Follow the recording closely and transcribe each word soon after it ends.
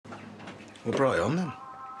What brought it on then?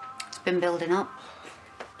 It's been building up.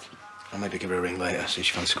 I'll maybe give her a ring later, see if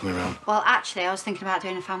she fancies coming round. Well, actually, I was thinking about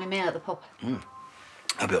doing a family meal at the pub.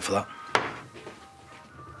 I'll be up for that.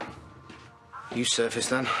 You surfaced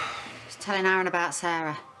then? I was telling Aaron about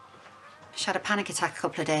Sarah. She had a panic attack a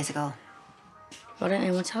couple of days ago. Why didn't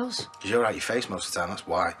anyone tell us? Because you're out your face most of the time, that's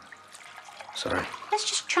why. Sorry. Let's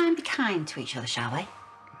just try and be kind to each other, shall we?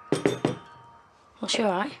 Well, she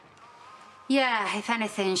all right? Yeah, if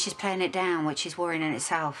anything, she's playing it down, which is worrying in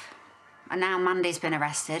itself. And now Mandy's been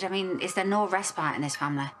arrested. I mean, is there no respite in this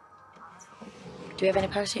family? Do we have any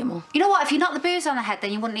paracetamol? You know what? If you knock the booze on the head,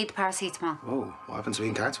 then you wouldn't need the paracetamol. Whoa, what happens to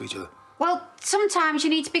being kind to each other? Well, sometimes you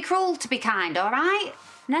need to be cruel to be kind, all right?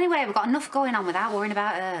 And anyway, we've got enough going on without worrying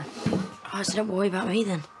about her. Oh, so don't worry about me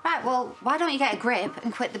then. Right, well, why don't you get a grip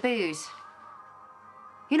and quit the booze?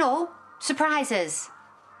 You know, surprises.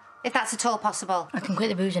 If that's at all possible. I can quit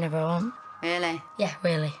the booze whenever I want. Really? Yeah,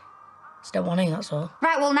 really. Just don't want to, that's all.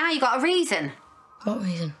 Right, well, now you got a reason. What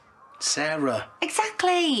reason? Sarah.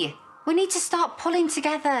 Exactly. We need to start pulling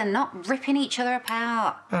together, not ripping each other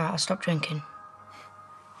apart. All right, I'll stop drinking.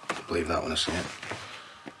 Believe that when I see it.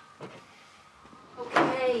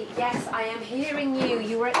 Okay, yes, I am hearing you.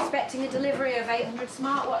 You were expecting a delivery of 800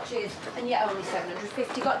 smartwatches, and yet only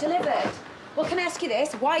 750 got delivered. Well, can I ask you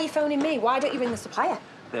this? Why are you phoning me? Why don't you ring the supplier?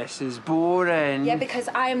 This is boring. Yeah, because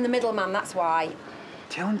I am the middleman, that's why.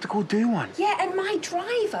 Tell him to go do one. Yeah, and my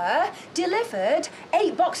driver delivered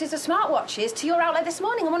 8 boxes of smartwatches to your outlet this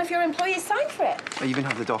morning, and one of your employees signed for it. I even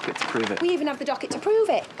have the docket to prove it. We even have the docket to prove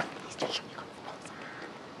it.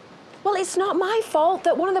 Well, it's not my fault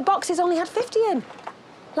that one of the boxes only had 50 in.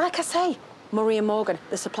 Like I say, Murray and Morgan,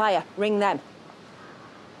 the supplier, ring them.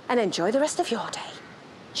 And enjoy the rest of your day.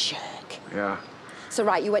 Jerk. Yeah. So,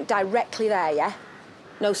 right, you went directly there, yeah?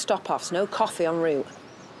 No stop-offs, no coffee en route.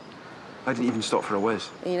 I didn't even stop for a whiz.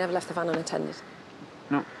 And you never left the van unattended?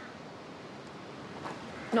 No.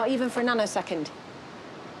 Not even for a nanosecond?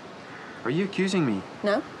 Are you accusing me?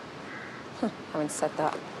 No? Haven't said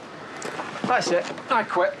that. That's it. I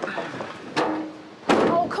quit.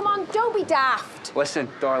 Oh, come on, don't be daft. Listen,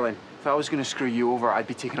 darling, if I was going to screw you over, I'd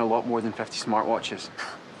be taking a lot more than 50 smartwatches.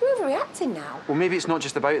 You're overreacting now. Well, maybe it's not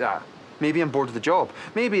just about that. Maybe I'm bored of the job.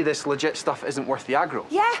 Maybe this legit stuff isn't worth the aggro.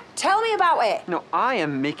 Yeah, tell me about it. No, I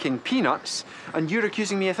am making peanuts, and you're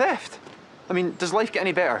accusing me of theft. I mean, does life get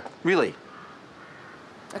any better? Really?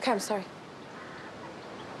 OK, I'm sorry.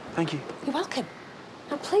 Thank you. You're welcome.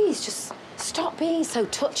 Now, please, just stop being so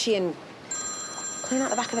touchy and clean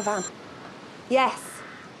out the back of the van. Yes.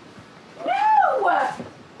 No!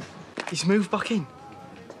 He's moved back in.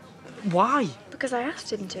 Why? Because I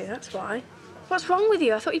asked him to, that's why. What's wrong with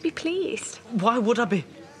you? I thought you'd be pleased. Why would I be?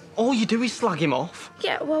 All you do is slag him off.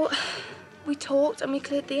 Yeah, well, we talked and we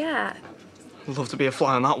cleared the air. I'd love to be a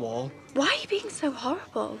fly on that wall. Why are you being so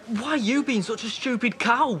horrible? Why are you being such a stupid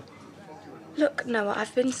cow? Look, Noah,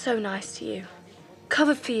 I've been so nice to you.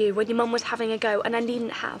 Covered for you when your mum was having a go and I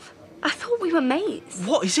needn't have. I thought we were mates.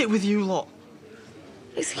 What is it with you lot?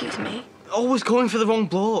 Excuse me? Always going for the wrong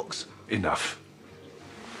blokes. Enough.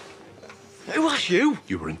 Who asked you?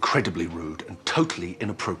 You were incredibly rude and totally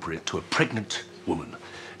inappropriate to a pregnant woman.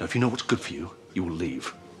 Now, if you know what's good for you, you will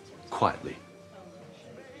leave. Quietly.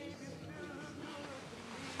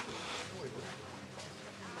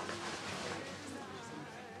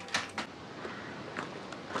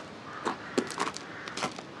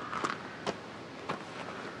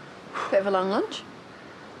 Bit of a long lunch?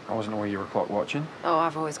 I wasn't aware you were clock watching. Oh,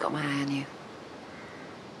 I've always got my eye on you.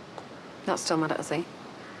 Not still mad at us, eh?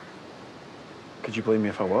 Could you blame me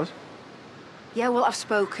if I was? Yeah, well, I've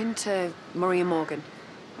spoken to Murray and Morgan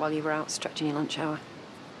while you were out stretching your lunch hour.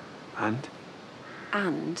 And?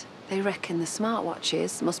 And they reckon the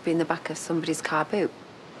smartwatches must be in the back of somebody's car boot.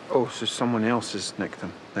 Oh, so someone else has nicked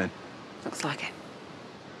them, then? Looks like it.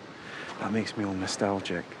 That makes me all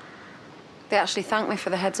nostalgic. They actually thanked me for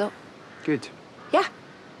the heads up. Good. Yeah.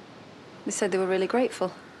 They said they were really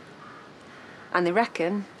grateful. And they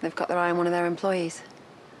reckon they've got their eye on one of their employees.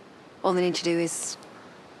 All they need to do is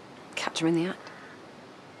catch them in the act.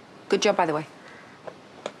 Good job, by the way.